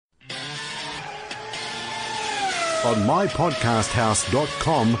On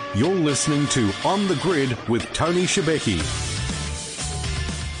mypodcasthouse.com, you're listening to On the Grid with Tony Shebeki.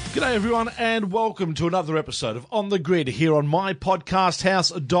 G'day everyone and welcome to another episode of On the Grid here on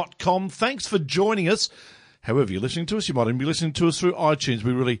mypodcasthouse.com. Thanks for joining us. However you're listening to us, you might even be listening to us through iTunes.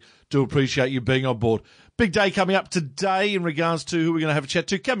 We really do appreciate you being on board. Big day coming up today in regards to who we're going to have a chat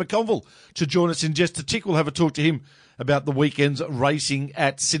to. Cam McConville to join us in just a tick. We'll have a talk to him about the weekend's racing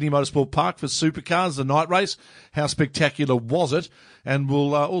at Sydney Motorsport Park for supercars, the night race. How spectacular was it? And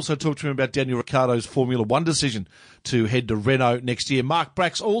we'll also talk to him about Daniel Ricciardo's Formula One decision to head to Renault next year. Mark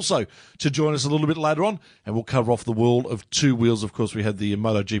Bracks also to join us a little bit later on, and we'll cover off the world of two wheels. Of course, we had the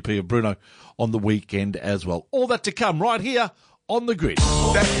MotoGP of Brno on the weekend as well. All that to come right here on The Grid.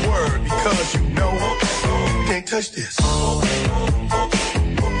 That word, because you know you can't touch this. You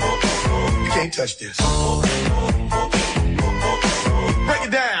can't touch this. Break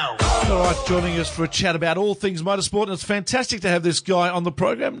it down. All right, joining us for a chat about all things motorsport, and it's fantastic to have this guy on the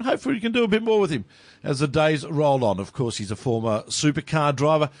program, and hopefully we can do a bit more with him as the days roll on. Of course, he's a former supercar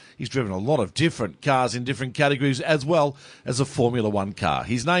driver. He's driven a lot of different cars in different categories, as well as a Formula One car.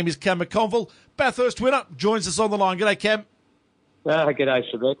 His name is Cam McConville, Bathurst winner, joins us on the line. G'day, Cam. G'day,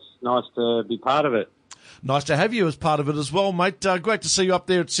 Shebex. Nice to be part of it. Nice to have you as part of it as well, mate. Great to see you up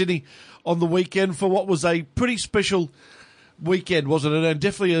there at Sydney on the weekend for what was a pretty special weekend, wasn't it? And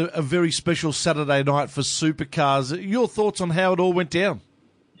definitely a very special Saturday night for supercars. Your thoughts on how it all went down?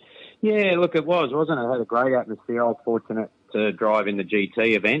 Yeah, look, it was, wasn't it? It had a great atmosphere. I was fortunate to drive in the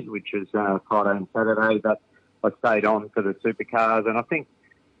GT event, which was Friday and Saturday, but I stayed on for the supercars, and I think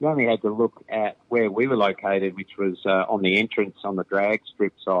you only had to look at where we were located, which was on the entrance on the drag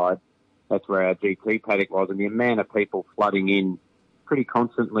strip side. That's where our GT paddock was, and the amount of people flooding in pretty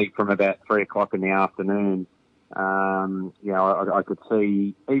constantly from about 3 o'clock in the afternoon. I could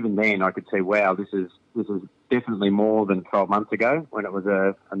see, even then, I could see, wow, this is definitely more than 12 months ago when it was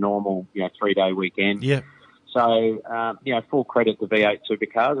a normal, 3-day weekend. Yeah. So, full credit to V8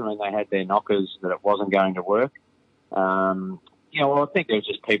 Supercars. I mean, they had their knockers that it wasn't going to work. I think there's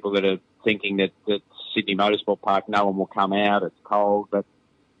just people that are thinking that Sydney Motorsport Park, no one will come out, it's cold, but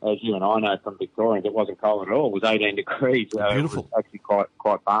as you and I know from Victorians, it wasn't cold at all. It was 18 degrees. So beautiful. It was actually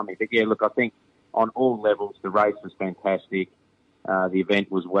quite balmy. But yeah, look, I think on all levels, the race was fantastic. The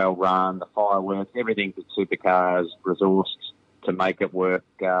event was well run. The fireworks, everything that supercars resourced to make it work,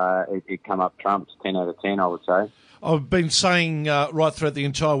 it come up trumps, 10 out of 10, I would say. I've been saying right throughout the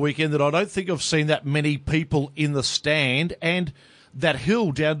entire weekend that I don't think I've seen that many people in the stand, and that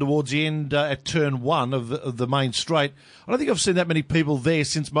hill down towards the end at turn 1 of the main straight, I don't think I've seen that many people there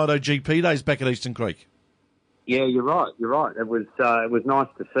since MotoGP days back at Eastern Creek. Yeah, you're right. It was nice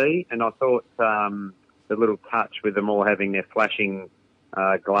to see, and I thought the little touch with them all having their flashing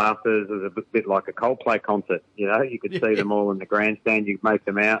glasses was a bit like a Coldplay concert. You could see them all in the grandstand. You could make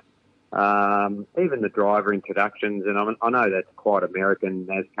them out. Even the driver introductions, and I know that's quite American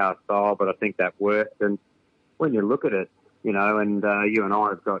NASCAR style, but I think that worked. And when you look at it, you and I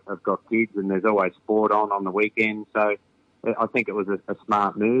have got kids, and there's always sport on the weekend. So I think it was a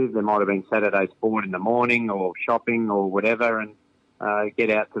smart move. There might have been Saturday sport in the morning or shopping or whatever, and get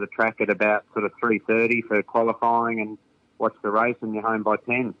out to the track at about sort of 3:30 for qualifying and watch the race, and you're home by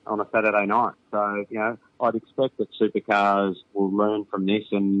 10 on a Saturday night. So, I'd expect that supercars will learn from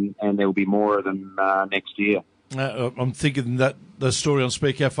this, and there will be more of them next year. I'm thinking that the story on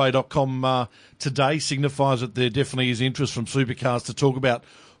speedcafe.com today signifies that there definitely is interest from supercars to talk about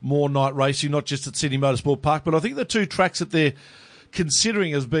more night racing, not just at Sydney Motorsport Park, but I think the two tracks that they're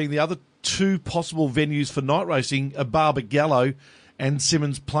considering as being the other two possible venues for night racing are Barbagallo and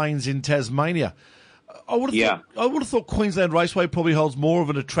Symmons Plains in Tasmania. I would have thought Queensland Raceway probably holds more of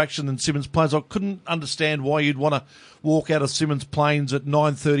an attraction than Symmons Plains. I couldn't understand why you'd want to walk out of Symmons Plains at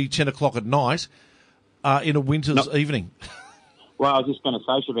 9:30, 10 o'clock at night in a winter's evening. Well, I was just going to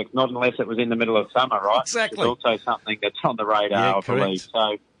say, Shebeck, not unless it was in the middle of summer, right? Exactly. It's also something that's on the radar, I believe.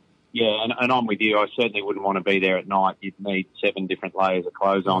 So, yeah, and I'm with you. I certainly wouldn't want to be there at night. You'd need 7 different layers of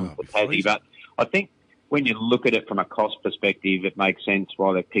clothes on for Tassie. But I think when you look at it from a cost perspective, it makes sense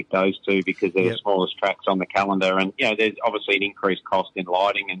why they picked those two, because they're the smallest tracks on the calendar. And, there's obviously an increased cost in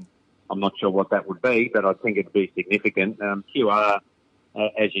lighting, and I'm not sure what that would be, but I think it'd be significant. QR,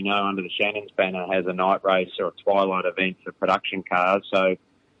 as you know, under the Shannon's banner, has a night race or a twilight event for production cars. So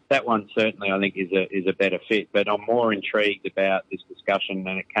that one certainly, I think, is a better fit. But I'm more intrigued about this discussion,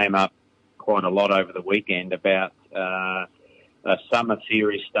 and it came up quite a lot over the weekend, about a summer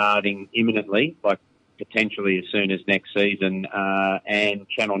series starting imminently, like potentially as soon as next season, and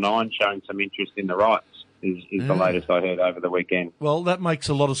Channel 9 showing some interest in the rights is the latest I heard over the weekend. Well, that makes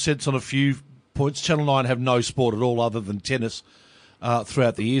a lot of sense on a few points. Channel 9 have no sport at all other than tennis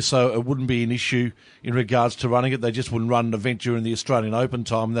throughout the year, so it wouldn't be an issue in regards to running it. They just wouldn't run an event during the Australian Open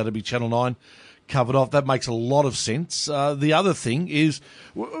time, and that'd be Channel 9 covered off. That makes a lot of sense. The other thing is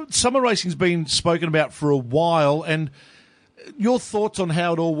summer racing's been spoken about for a while, and your thoughts on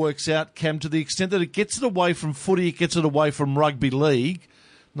how it all works out, Cam, to the extent that it gets it away from footy, it gets it away from rugby league.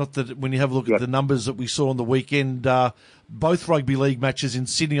 Not that when you have a look at the numbers that we saw on the weekend, both rugby league matches in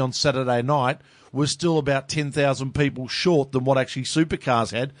Sydney on Saturday night were still about 10,000 people short than what actually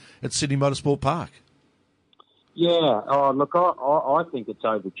supercars had at Sydney Motorsport Park. Yeah, look, I think it's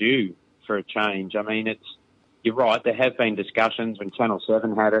overdue for a change. I mean, you're right, there have been discussions when Channel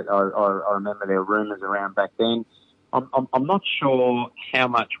 7 had it. I remember there were rumours around back then. I'm not sure how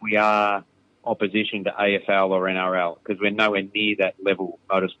much we are opposition to AFL or NRL because we're nowhere near that level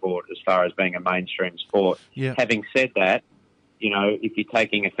motorsport as far as being a mainstream sport. Yeah. Having said that, if you're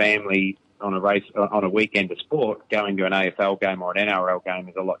taking a family on a weekend of sport, going to an AFL game or an NRL game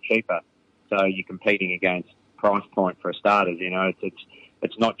is a lot cheaper. So you're competing against price point for starters.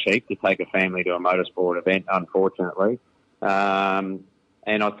 It's not cheap to take a family to a motorsport event, unfortunately. And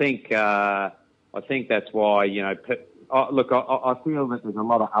I think that's why, look, I feel that there's a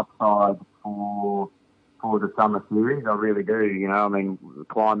lot of upside for the summer series. I really do. I mean,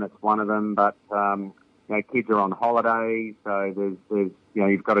 climate's one of them, but kids are on holiday, so there's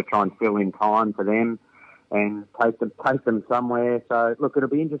you've got to try and fill in time for them and take them somewhere. So look, it'll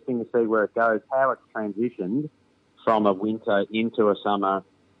be interesting to see where it goes. How it's transitioned from a winter into a summer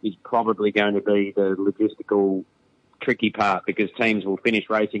is probably going to be the logistical tricky part because teams will finish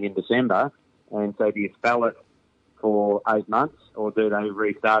racing in December, and so do you spell it for 8 months, or do they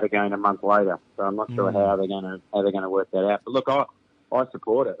restart again a month later? So I'm not sure how they're going to work that out. But look, I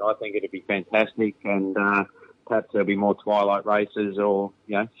support it. I think it'd be fantastic, and perhaps there'll be more twilight races or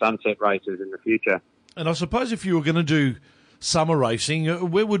sunset races in the future. And I suppose if you were going to do summer racing,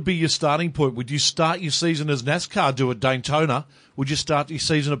 where would be your starting point? Would you start your season as NASCAR do at Daytona? Would you start your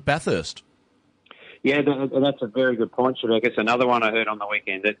season at Bathurst? Yeah, that's a very good point, Shabak. It's another one I heard on the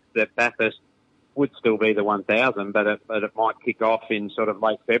weekend that Bathurst would still be the 1,000, but it might kick off in sort of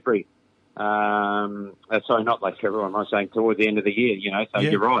late February. Sorry, not late February. I'm saying towards the end of the year. So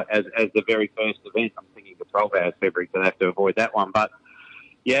You're right. As the very first event, I'm thinking the 12 hours February, so they have to avoid that one. But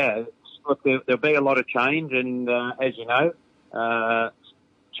yeah, look, there'll be a lot of change, and as you know,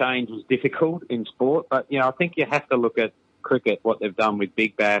 change is difficult in sport. But I think you have to look at cricket, what they've done with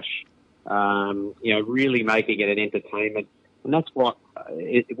Big Bash. Really making it an entertainment. And that's what,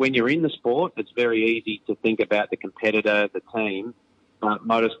 when you're in the sport, it's very easy to think about the competitor, the team. But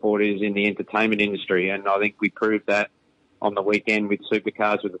motorsport is in the entertainment industry, and I think we proved that on the weekend with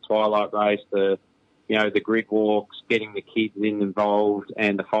supercars, with the Twilight race, the grid walks, getting the kids involved,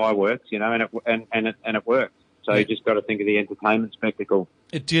 and the fireworks. And it worked. So you just got to think of the entertainment spectacle.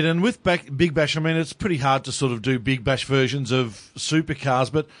 It did, and with Big Bash, I mean, it's pretty hard to sort of do Big Bash versions of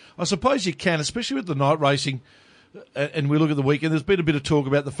supercars, but I suppose you can, especially with the night racing. And we look at the weekend, there's been a bit of talk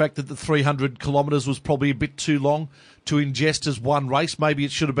about the fact that the 300 kilometres was probably a bit too long to ingest as one race. Maybe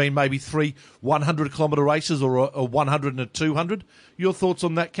it should have been maybe 3 100-kilometre races or a 100 and a 200. Your thoughts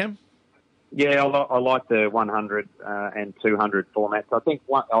on that, Cam? Yeah, I like the 100 and 200 formats. I think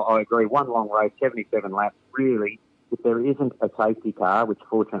I agree. One long race, 77 laps, really, if there isn't a safety car, which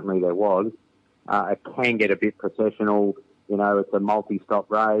fortunately there was, it can get a bit processional. It's a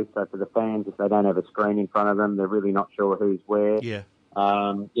multi-stop race, so for the fans, if they don't have a screen in front of them, they're really not sure who's where. Yeah.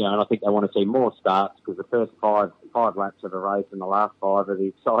 And I think they want to see more starts because the first five laps of a race and the last 5 are the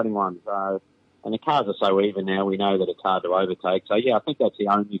exciting ones. So, and the cars are so even now, we know that it's hard to overtake. So, yeah, I think that's the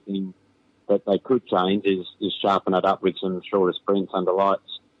only thing that they could change is sharpen it up with some shorter sprints under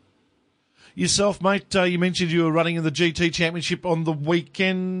lights. Yourself, mate, you mentioned you were running in the GT Championship on the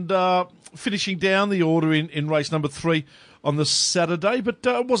weekend, finishing down the order in race number 3 on the Saturday, but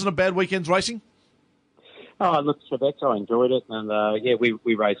it wasn't a bad weekend's racing. Oh, look, Quebec, I enjoyed it, and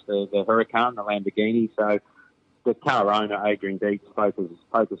we raced the Huracan, the Lamborghini, so the car owner, Adrian Deitz,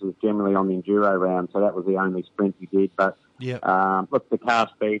 focuses generally on the enduro round, so that was the only sprint he did, but look, the car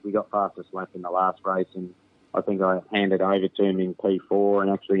speed, we got fastest lap in the last race, and I think I handed over to him in P4 and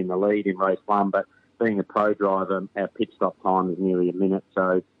actually in the lead in race 1, but being a pro driver, our pit stop time is nearly a minute,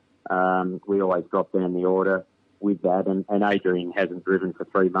 so we always drop down the order with that, and Adrian hasn't driven for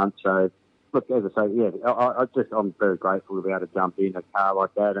 3 months, so look, as I say, I'm very grateful to be able to jump in a car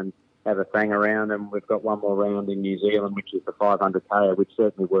like that and have a fang around, and we've got one more round in New Zealand, which is the 500k, which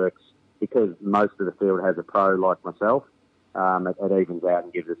certainly works because most of the field has a pro like myself. It evens out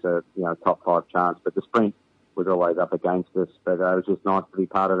and gives us a top 5 chance, but the sprint was always up against us, but it was just nice to be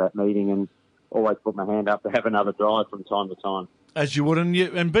part of that meeting, and always put my hand up to have another drive from time to time. As you would,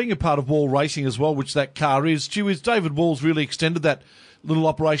 and being a part of Wall Racing as well, which that car is. David Wall's really extended that little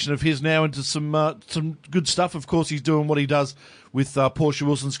operation of his now into some good stuff. Of course, he's doing what he does with Porsche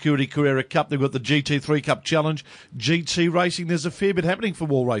Wilson Security Carrera Cup. They've got the GT3 Cup Challenge, GT Racing. There's a fair bit happening for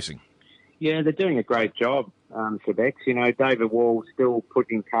Wall Racing. Yeah, they're doing a great job, Quebec. You know, David Wall's still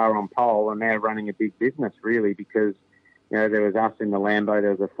putting car on pole and now running a big business, really, because, you know, there was us in the Lambo.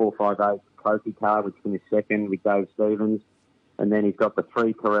 There was a 458 trophy car, which finished second with Dave Stevens. And then he's got the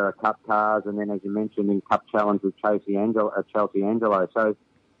 3 Carrera Cup cars, and then, as you mentioned, in Cup Challenge with Chelsea Angelo. So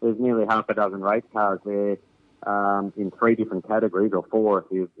there's nearly half a dozen race cars there in 3 different categories, or 4 if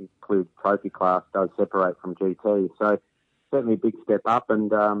you include trophy class, does separate from GT. So certainly a big step up,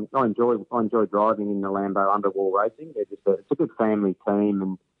 and I enjoy driving in the Lambo under Wall Racing. It's a good family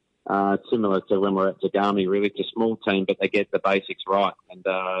team, and similar to when we're at Zagami, really. It's a small team, but they get the basics right, and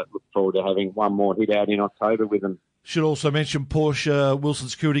look forward to having one more hit out in October with them. Should also mention Porsche Wilson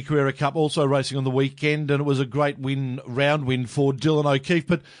Security Carrera Cup also racing on the weekend, and it was a great round win for Dylan O'Keefe.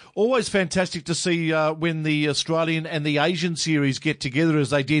 But always fantastic to see when the Australian and the Asian series get together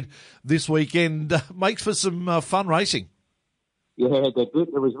as they did this weekend. Makes for some fun racing. Yeah, they did.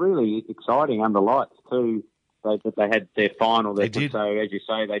 It was really exciting under lights too. They had their final. They did. So, as you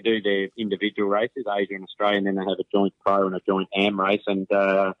say, they do their individual races, Asia and Australia, and then they have a joint pro and a joint AM race. And,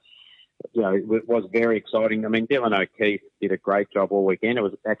 you know, it was very exciting. I mean, Dylan O'Keefe did a great job all weekend. It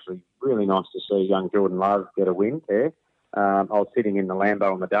was actually really nice to see young Jordan Love get a win there. I was sitting in the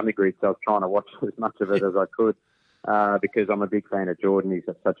Lambo on the dummy grid, so I was trying to watch as much of it as I could because I'm a big fan of Jordan. He's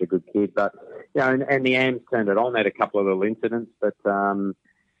such a good kid. But, you know, and the AMs turned it on. They had a couple of little incidents, but,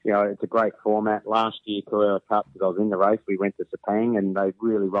 you know, it's a great format. Last year, Carrera Cup, because I was in the race, we went to Sepang, and they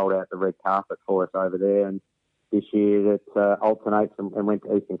really rolled out the red carpet for us over there. And this year it alternates and went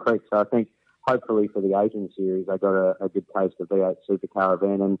to Eastern Creek. So I think hopefully for the Asian series, they got a good taste of V8 Supercar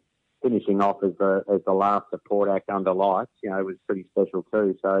event, and finishing off as the last support act under lights, you know, it was pretty special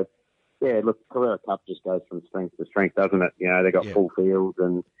too. So, yeah, look, Carrera Cup just goes from strength to strength, doesn't it? You know, they got full fields,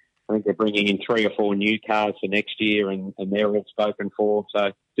 and I think they're bringing in 3 or 4 new cars for next year, and they're all spoken for. So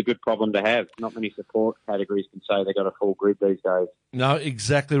it's a good problem to have. Not many support categories can say they got a full grid these days. No,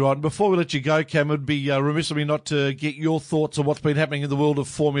 exactly right. And before we let you go, Cam, it would be remiss of me not to get your thoughts on what's been happening in the world of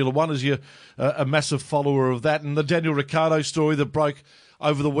Formula One, as you're a massive follower of that. And the Daniel Ricciardo story that broke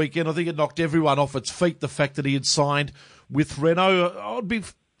over the weekend, I think it knocked everyone off its feet, the fact that he had signed with Renault. I'd be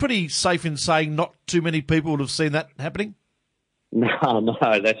pretty safe in saying not too many people would have seen that happening. No,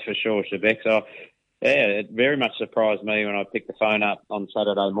 that's for sure, Shebeck. So, yeah, it very much surprised me when I picked the phone up on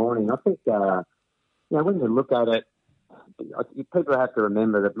Saturday morning. I think, you know, when you look at it, people have to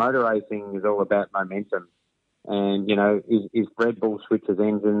remember that motor racing is all about momentum. And, you know, is Red Bull switches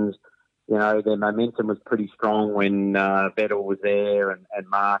engines, you know, their momentum was pretty strong when Vettel was there and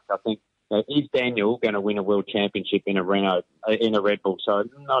Mark. I think, you know, is Daniel going to win a world championship in a Red Bull? So,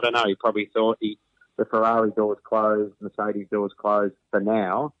 I don't know. He probably thought the Ferrari door's closed, Mercedes door's closed for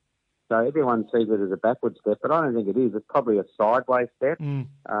now. So everyone sees it as a backward step, but I don't think it is. It's probably a sideways step.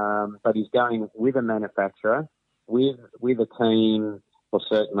 But he's going with a manufacturer, with a team, or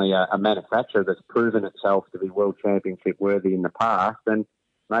certainly a manufacturer that's proven itself to be world championship worthy in the past. And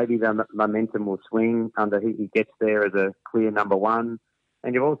maybe the momentum will swing under he gets there as a clear number one.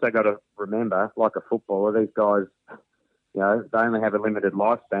 And you've also got to remember, like a footballer, these guys, you know, they only have a limited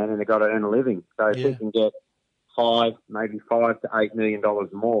lifespan and they've got to earn a living. So if he can get $5 to $8 million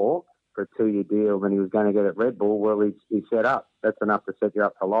more for a 2-year deal than he was going to get at Red Bull, well, he's set up. That's enough to set you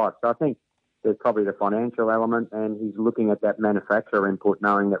up for life. So I think there's probably the financial element, and he's looking at that manufacturer input,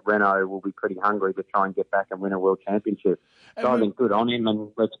 knowing that Renault will be pretty hungry to try and get back and win a world championship. So I think good on him,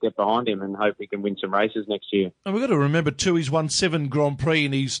 and let's get behind him and hope he can win some races next year. And we've got to remember, too, he's won 7 Grand Prix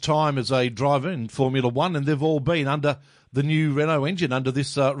in his time as a driver in Formula One, and they've all been under the new Renault engine, under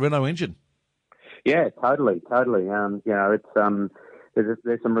this Renault engine. Yeah, totally. You know, it's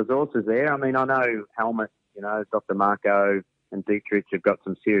there's some resources there. I mean, I know Helmut, you know, Dr. Marco and Dietrich have got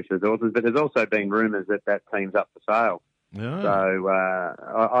some serious resources, but there's also been rumours that team's up for sale. Yeah. So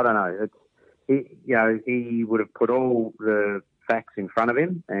I don't know. He would have put all the facts in front of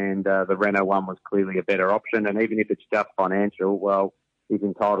him, and the Renault one was clearly a better option. And even if it's just financial, well, he's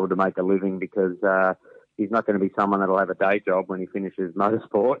entitled to make a living because he's not going to be someone that'll have a day job when he finishes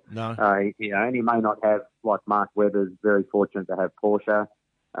motorsport. No. You know, and he may not have, like Mark Webber's very fortunate to have Porsche.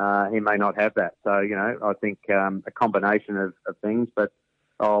 He may not have that. So, you know, I think a combination of things, but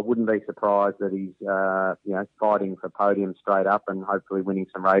I wouldn't be surprised that he's, you know, fighting for podium straight up and hopefully winning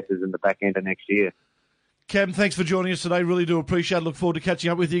some races in the back end of next year. Cam, thanks for joining us today. Really do appreciate it. Look forward to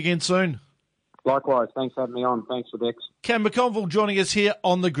catching up with you again soon. Likewise, thanks for having me on. Thanks for Bex. Cam McConville joining us here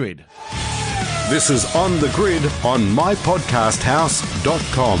on The Grid. This is On the Grid on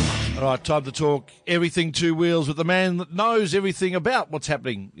mypodcasthouse.com. All right, time to talk everything two wheels with the man that knows everything about what's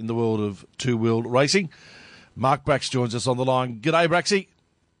happening in the world of two-wheel racing. Mark Brax joins us on the line. G'day, Braxy.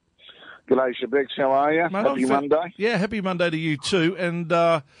 G'day, Shabex. How are you? Mate, Happy Monday. Yeah, happy Monday to you too. And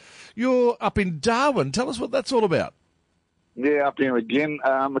you're up in Darwin. Tell us what that's all about. Yeah, up here again.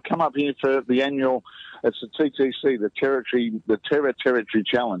 I come up here for the annual, it's the TTC, the Terra Territory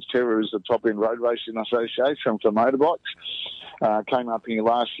Challenge. Terra is the top-end road racing association for motorbikes. Came up here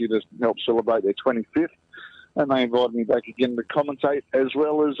last year to help celebrate their 25th, and they invited me back again to commentate, as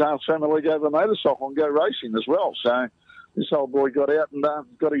well as Summer League over motorcycle and go racing as well. So this old boy got out and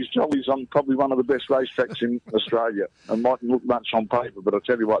got his jollies on probably one of the best racetracks in Australia. It mightn't look much on paper, but I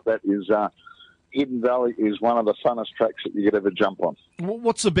tell you what, that is... Hidden Valley is one of the funnest tracks that you could ever jump on.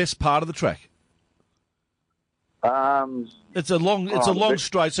 What's the best part of the track? It's a long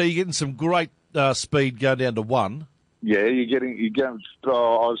straight, so you're getting some great speed going down to one. Yeah, I was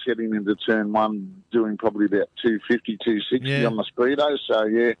getting into turn one, doing probably about 250, 260 on the speedo. So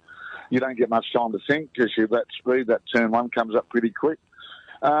yeah, you don't get much time to think because you're that speed. That turn one comes up pretty quick.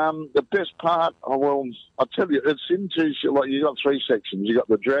 The best part, I'll tell you, it's into, like, you got three sections. You got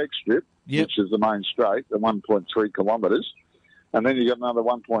the drag strip, which is the main straight, the 1.3 kilometres, and then you got another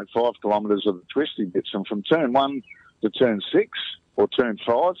 1.5 kilometres of the twisty bits. And from turn 1 to turn 6, or turn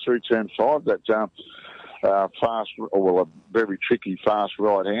 5 through turn 5, that a very tricky fast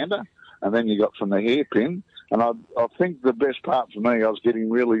right-hander. And then you got from the hairpin. And I think the best part for me, I was getting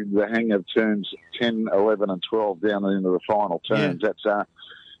really the hang of turns 10, 11 and 12 down into the final turns. Yeah. That's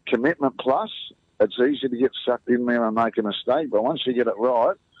commitment plus. It's easy to get sucked in there and make a mistake, but once you get it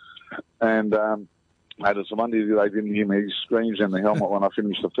right, and it's a Monday they didn't hear me screams in the helmet when I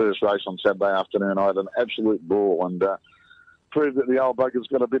finished the first race on Saturday afternoon. I had an absolute ball and proved that the old bugger's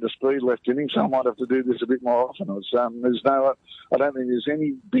got a bit of speed left in him, so I might have to do this a bit more often. I don't think there's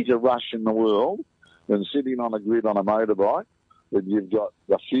any bigger rush in the world than sitting on a grid on a motorbike. That you've got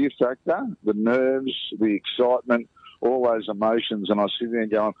the fear factor, the nerves, the excitement, all those emotions, and I sit there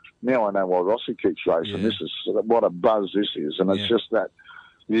going, now I know why Rossi keeps racing. Yeah. This is what a buzz this is, and it's just that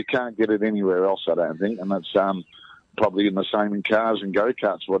you can't get it anywhere else, I don't think, and it's probably in the same in cars and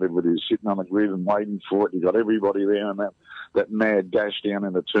go-karts, whatever it is, sitting on the grid and waiting for it. You've got everybody there and that mad dash down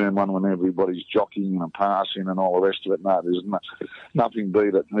into turn one when everybody's jockeying and passing and all the rest of it. No, there's nothing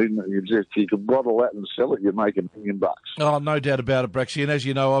beat it. You could bottle that and sell it, you'd make $1 million. Oh, no doubt about it, Braxy. And as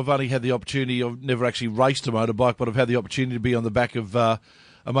you know, I've only had the opportunity, I've never actually raced a motorbike, but I've had the opportunity to be on the back of a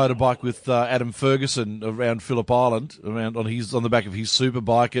motorbike with Adam Ferguson around Phillip Island, on the back of his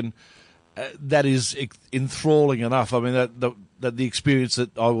superbike, and that is enthralling enough. I mean, that the experience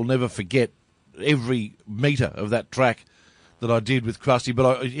that I will never forget, every metre of that track that I did with Krusty.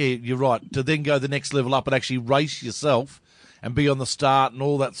 But you're right, to then go the next level up and actually race yourself and be on the start and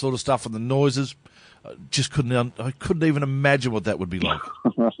all that sort of stuff and the noises, I couldn't even imagine what that would be like.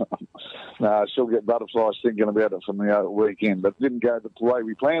 No, I still get butterflies thinking about it from the weekend, but it didn't go the way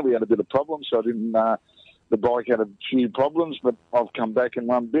we planned. We had a bit of problems, so I didn't. The bike had a few problems, but I've come back in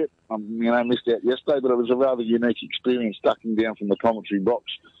one bit. Missed out yesterday, but it was a rather unique experience, ducking down from the commentary box,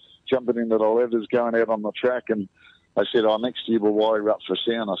 jumping into the leathers, going out on the track, and they said, next year we'll wire up for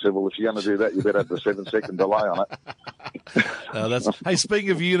sound. I said, well, if you're going to do that, you better have the 7-second delay on it. Hey, speaking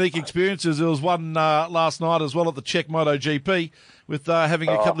of unique experiences, there was one last night as well at the Czech MotoGP with having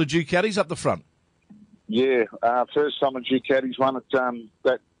a couple of Ducatis up the front. Yeah, first time a Ducati's won at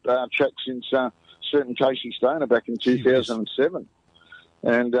that track since certain Casey Stoner back in 2007.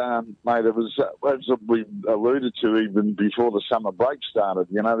 And, mate, it was, as we alluded to even before the summer break started,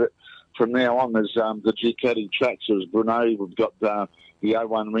 that from now on there's the Ducati tracks. There's Brunei, we've got the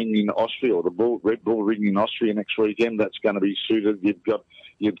O1 ring in Austria, or the Red Bull ring in Austria next weekend. That's going to be suited.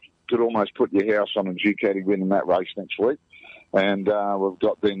 You could almost put your house on a Ducati winning that race next week. And we've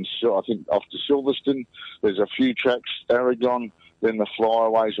got then, I think, off to Silverstone, there's a few tracks, Aragon, then the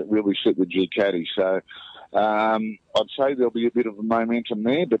flyaways that really suit the Ducati. So I'd say there'll be a bit of a momentum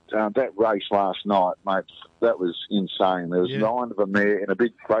there, but that race last night, mate, that was insane. There was 9 of them there in a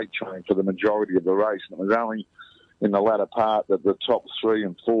big freight train for the majority of the race, and it was only in the latter part that the top 3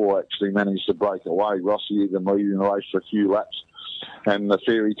 and 4 actually managed to break away. Rossi even leading the race for a few laps, and the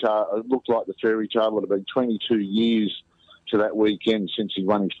fairy tale, it looked like the fairy tale would have been 22 years to that weekend since he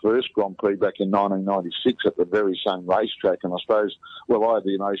won his first Grand Prix back in 1996 at the very same racetrack. And I suppose, I had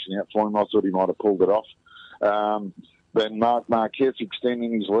the emotion out for him. I thought he might have pulled it off. then Mark Marquez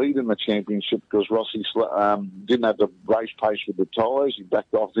extending his lead in the championship because Rossi didn't have the race pace with the tyres. He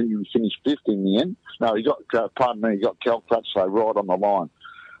backed off. He finished fifth in the end. No, he got Cal Crutchlow right on the line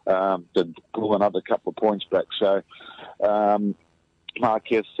to pull another couple of points back. So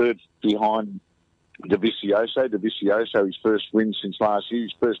Marquez third behind Dovizioso. Dovizioso, his first win since last year,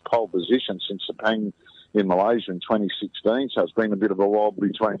 his first pole position since Sepang in Malaysia in 2016. So it's been a bit of a while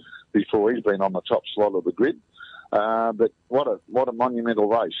before he's been on the top slot of the grid. But what a monumental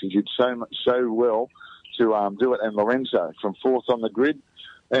race. He did so well to do it. And Lorenzo from fourth on the grid.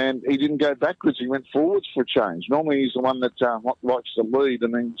 And he didn't go backwards. He went forwards for a change. Normally he's the one that likes to lead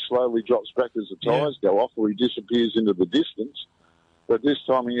and then slowly drops back as the tyres go off or he disappears into the distance. But this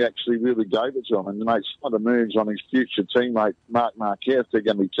time he actually really gave it to him. And he made some of the moves on his future teammate, Mark Marquez. They're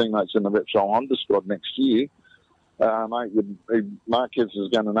going to be teammates in the Repsol Honda squad next year. Marquez is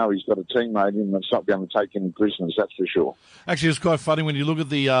going to know he's got a teammate in that's not going to take any prisoners, that's for sure. Actually, it's quite funny when you look at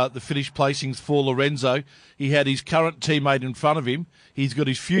the finish placings for Lorenzo. He had his current teammate in front of him, he's got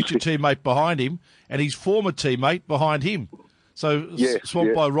his future teammate behind him, and his former teammate behind him. So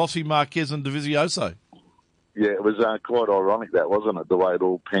swamped by Rossi, Marquez and Dovizioso. Yeah, it was quite ironic, that, wasn't it, the way it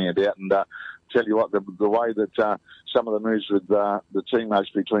all panned out. And tell you what, the way that some of the moves with the teammates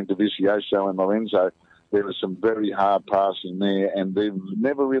between Dovizioso and Lorenzo, there was some very hard passing there, and they've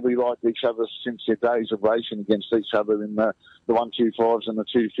never really liked each other since their days of racing against each other in the 125s and the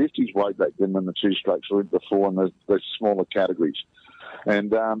 250s way back then when the two strokes were before in the smaller categories.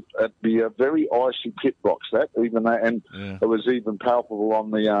 And it'd be a very icy pit box, that, even though, and it was even palpable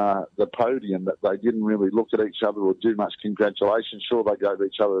on the podium that they didn't really look at each other or do much congratulations. Sure, they gave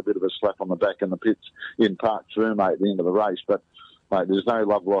each other a bit of a slap on the back in the pits in Parc Fermé at the end of the race, but mate, there's no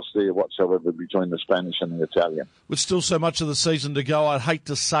love lost there whatsoever between the Spanish and the Italian. With still so much of the season to go, I'd hate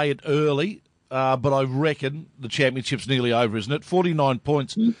to say it early, but I reckon the championship's nearly over, isn't it? 49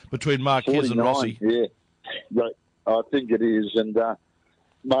 points between Marquez and Rossi. Yeah, I think it is. And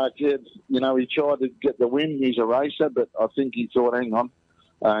Marquez, he tried to get the win. He's a racer, but I think he thought, hang on,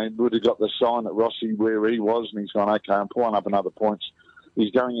 and would have got the sign at Rossi where he was, and he's gone, okay, I'm pulling up another points.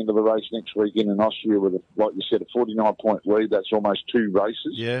 He's going into the race next weekend in Austria with, like you said, a 49-point lead. That's almost two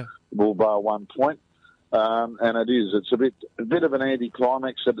races. Yeah. All bar 1 point. And it's a bit of an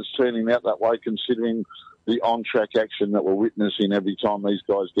anti-climax that it's turning out that way, considering the on-track action that we're witnessing every time these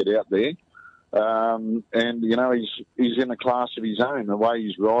guys get out there. And he's in a class of his own. The way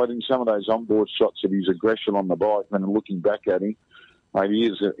he's riding, some of those onboard shots of his aggression on the bike, and looking back at him, mate,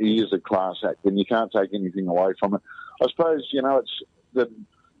 he is a class act, and you can't take anything away from it. I suppose it's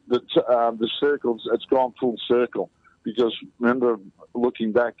the circles. It's gone full circle because remember,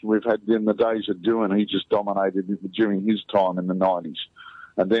 looking back, we've had in the days of Doohan, he just dominated during his time in the 90s,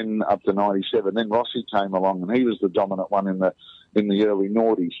 and then up to 97. Then Rossi came along, and he was the dominant one in the early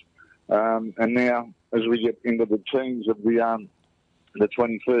noughties. And now, as we get into the teens of the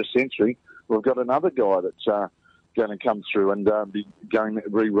 21st century, we've got another guy that's going to come through and be going to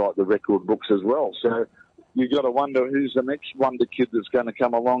rewrite the record books as well. So you've got to wonder who's the next wonder kid that's going to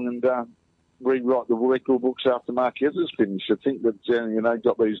come along and rewrite the record books after Marquez's finish. I think that,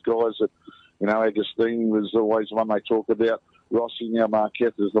 got these guys that, Agostini was always the one they talk about. Rossi, now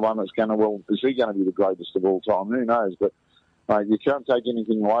Marquez is the one that's going to, is he going to be the greatest of all time? Who knows? But mate, you can't take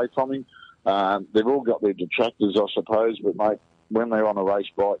anything away from him. They've all got their detractors, I suppose, but mate, when they're on a race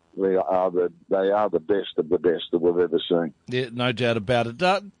bike, they are the best of the best that we've ever seen. Yeah, no doubt about it.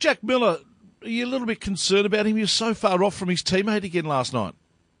 Jack Miller, are you a little bit concerned about him? He was so far off from his teammate again last night.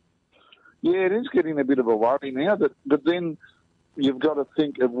 Yeah, it is getting a bit of a worry now. But then you've got to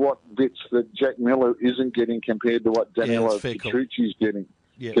think of what bits that Jack Miller isn't getting compared to what Danilo Petrucci's getting.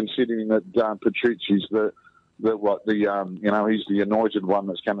 Yeah. Considering that Petrucci's he's the anointed one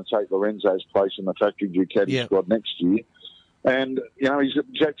that's going to take Lorenzo's place in the factory Ducati squad next year. And,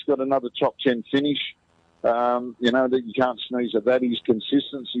 Jack's got another top 10 finish. That you can't sneeze at that. His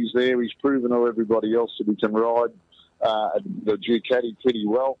consistency's there. He's proven to everybody else that he can ride the Ducati pretty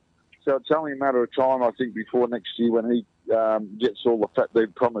well. So it's only a matter of time, I think, before next year when he gets all the fat.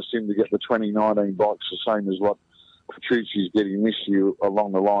 They've promised him to get the 2019 bikes the same as what Petrucci's getting this year,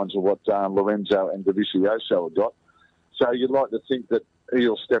 along the lines of what Lorenzo and Dovizioso have got. So you'd like to think that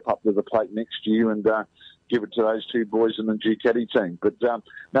he'll step up to the plate next year and give it to those two boys in the Ducati team. But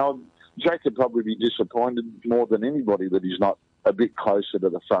now Jack could probably be disappointed more than anybody that he's not a bit closer to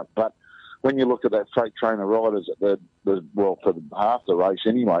the front. But when you look at that freight trainer riders at for half the race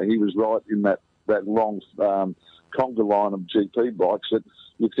anyway, he was right in that long conga line of GP bikes that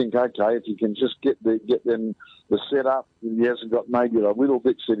you think, okay, if you can just get them the setup, he hasn't got maybe the little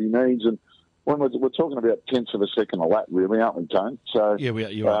bits that he needs, and when we're talking about tenths of a second a lap, really, aren't we, Tone? So Yeah,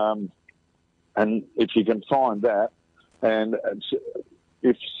 you're right. And if you can find that, and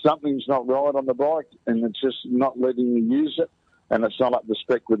if something's not right on the bike and it's just not letting you use it, and it's not up to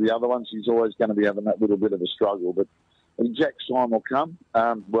spec with the other ones, he's always going to be having that little bit of a struggle. But Jack's time will come.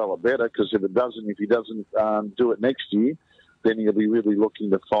 Well, it better, because if he doesn't do it next year, then he'll be really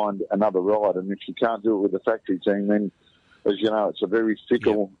looking to find another ride. And if you can't do it with the factory team, then, as you know, it's a very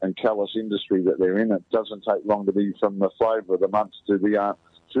fickle and callous industry that they're in. It doesn't take long to be from the flavour of the month to the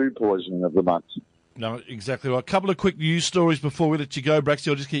food poisoning of the month. No, exactly right. A couple of quick news stories before we let you go, Braxy.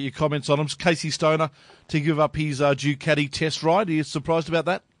 I'll just get your comments on them. Casey Stoner to give up his Ducati test ride. Are you surprised about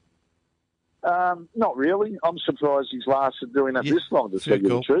that? Not really. I'm surprised he's lasted doing it this long, to tell you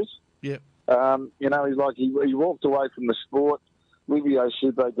the truth. Yeah. He walked away from the sport. Livio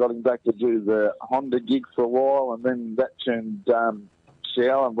Super got him back to do the Honda gig for a while, and then that turned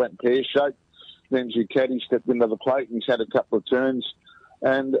sour and went pear-shaped. Then Ducati stepped into the plate, and he's had a couple of turns.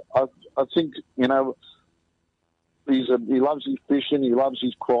 And I think, he loves his fishing, he loves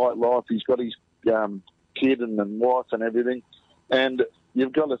his quiet life, he's got his kid and wife and everything. And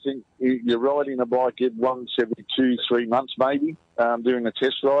you've got to think, you're riding a bike once every 2-3 months maybe, doing a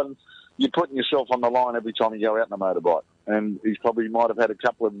test ride. You're putting yourself on the line every time you go out on a motorbike. And he's probably might have had a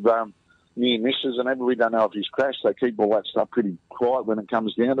couple of near misses, and we don't know if he's crashed. They keep all that stuff pretty quiet when it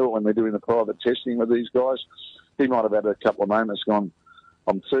comes down to it, when they're doing the private testing with these guys. He might have had a couple of moments gone,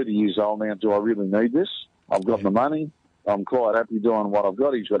 I'm 30 years old now, do I really need this? I've got the money. I'm quite happy doing what I've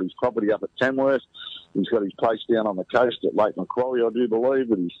got. He's got his property up at Tamworth. He's got his place down on the coast at Lake Macquarie, I do believe,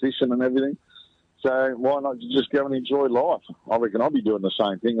 with his fishing and everything. So why not just go and enjoy life? I reckon I'll be doing the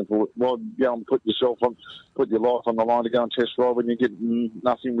same thing. Why go and put your life on the line to go and test ride when you get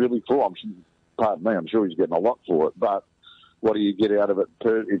nothing really for it? Pardon me, I'm sure he's getting a lot for it, but what do you get out of it?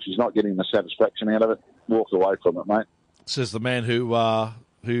 If he's not getting the satisfaction out of it, walk away from it, mate. Says the man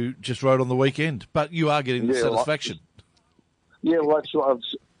who just rode on the weekend. But you are getting the satisfaction. Well, that's what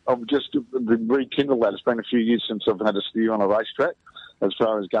I've just rekindled that. It's been a few years since I've had a steer on a racetrack, as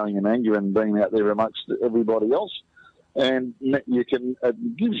far as going in anger and being out there amongst everybody else. And you can,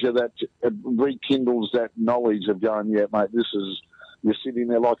 it gives you that, it rekindles that knowledge of going, yeah, mate, you're sitting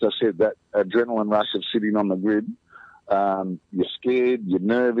there, like I said, that adrenaline rush of sitting on the grid. You're scared, you're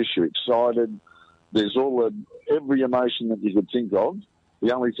nervous, you're excited. There's every emotion that you could think of.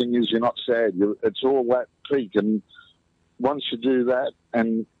 The only thing is you're not sad. It's all that peak. And once you do that,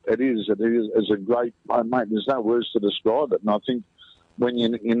 and it is a great, mate, there's no words to describe it. And I think when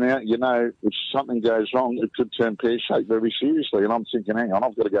you're out, if something goes wrong, it could turn pear-shaped very seriously. And I'm thinking, hang on,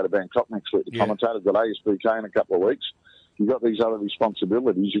 I've got to go to Bangkok next week. The commentator's got ASBK in a couple of weeks. You've got these other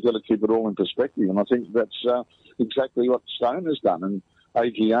responsibilities. You've got to keep it all in perspective. And I think that's exactly what Stone has done. And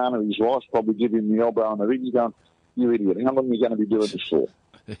Adriana, his wife, probably give him the elbow on the ring. He's going, you idiot, how long are you going to be doing this for?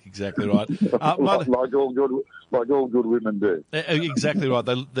 Exactly right. Like all good women do. Exactly right.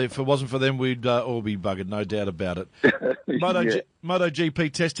 If it wasn't for them, we'd all be buggered, no doubt about it.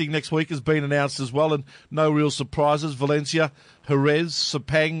 MotoGP testing next week has been announced as well, and no real surprises. Valencia, Jerez,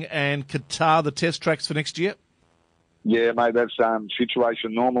 Sepang and Qatar, the test tracks for next year. Yeah, mate, that's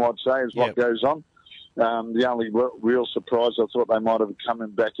situation normal, I'd say, is what goes on. The only real surprise, I thought they might have come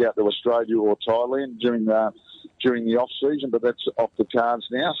back out to Australia or Thailand during the off-season, but that's off the cards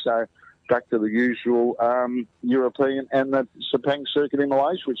now. So back to the usual European and the Sepang circuit in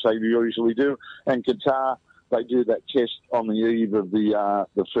Malaysia, which they usually do. And Qatar, they do that test on the eve of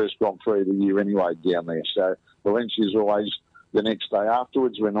the first Grand Prix of the year anyway down there. So Valencia's always the next day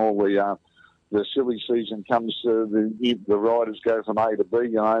afterwards when all the silly season comes to the riders go from A to B.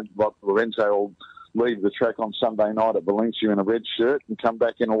 Like Lorenzo will leave the track on Sunday night at Valencia in a red shirt and come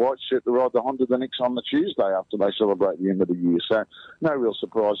back in a white shirt to ride the Honda on the Tuesday after they celebrate the end of the year. So no real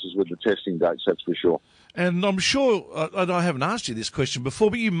surprises with the testing dates, that's for sure. And I'm sure, I haven't asked you this question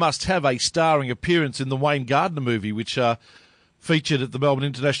before, but you must have a starring appearance in the Wayne Gardner movie, which featured at the Melbourne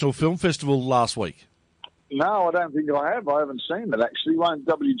International Film Festival last week. No, I don't think I have. I haven't seen it, actually.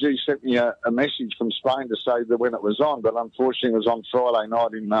 WG sent me a message from Spain to say that when it was on, but unfortunately it was on Friday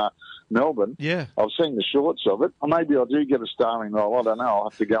night in Melbourne. Yeah. I've seen the shorts of it. Or maybe I do get a starring role. I don't know. I'll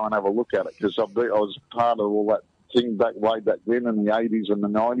have to go and have a look at it because I was part of all that thing way back then in the 80s and the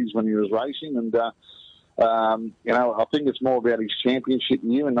 90s when he was racing. And, I think it's more about his championship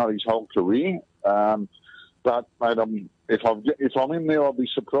year and not his whole career. But, mate, if I'm in there, I'll be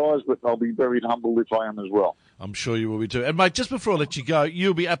surprised, but I'll be very humbled if I am as well. I'm sure you will be too. And, mate, just before I let you go,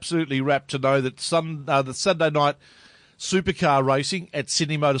 you'll be absolutely rapt to know that the Saturday night supercar racing at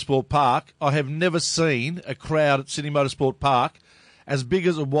Sydney Motorsport Park, I have never seen a crowd at Sydney Motorsport Park as big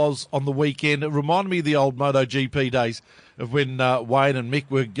as it was on the weekend. It reminded me of the old MotoGP days of when Wayne and Mick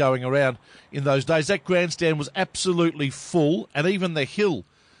were going around in those days. That grandstand was absolutely full, and even the hill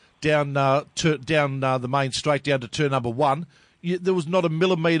down the main straight down to turn number 1, there was not a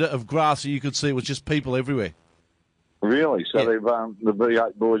millimetre of grass that you could see. It was just people everywhere. Really? So Yeah. they've the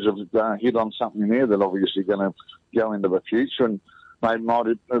V8 boys have hit on something there that obviously going to go into the future, and they might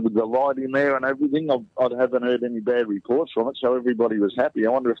have, with the light in there and everything, I haven't heard any bad reports from it, so everybody was happy.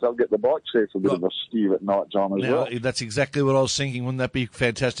 I wonder if they'll get the bikes there for a bit of a steer at night time as well. That's exactly what I was thinking. Wouldn't that be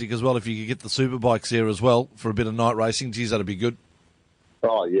fantastic as well if you could get the superbikes there as well for a bit of night racing? Geez, that'd be good.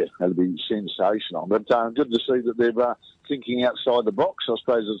 Oh, yeah, that'd be sensational. But good to see that they're thinking outside the box. I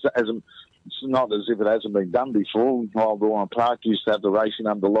suppose it's not as if it hasn't been done before. Wildbourne Park used to have the racing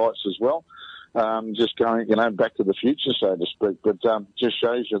under lights as well. Just going, back to the future, so to speak. But just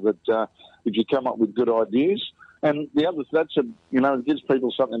shows you that if you come up with good ideas, and the other, it gives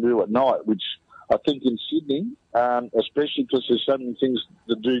people something to do at night, which I think in Sydney, especially because there's so many things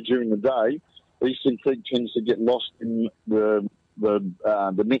to do during the day, Eastern Creek tends to get lost in the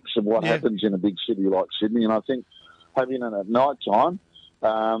mix of what happens in a big city like Sydney. And I think having it at night time,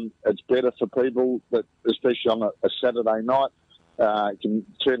 it's better for people that, especially on a Saturday night, can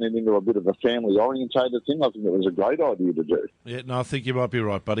turn it into a bit of a family-orientated thing. I think it was a great idea to do. Yeah, no, I think you might be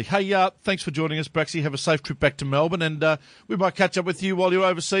right, buddy. Hey, thanks for joining us, Braxy. Have a safe trip back to Melbourne, and we might catch up with you while you're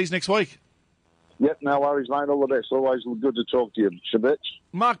overseas next week. Yep, no worries, mate. All the best. Always good to talk to you, Shabetch.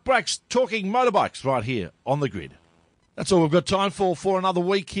 Mark Brax talking motorbikes right here on The Grid. That's all we've got time for another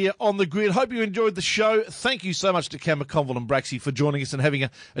week here on The Grid. Hope you enjoyed the show. Thank you so much to Cam McConville and Braxy for joining us and having a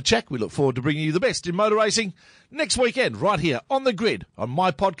chat. We look forward to bringing you the best in motor racing next weekend right here on The Grid on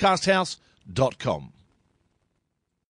mypodcasthouse.com.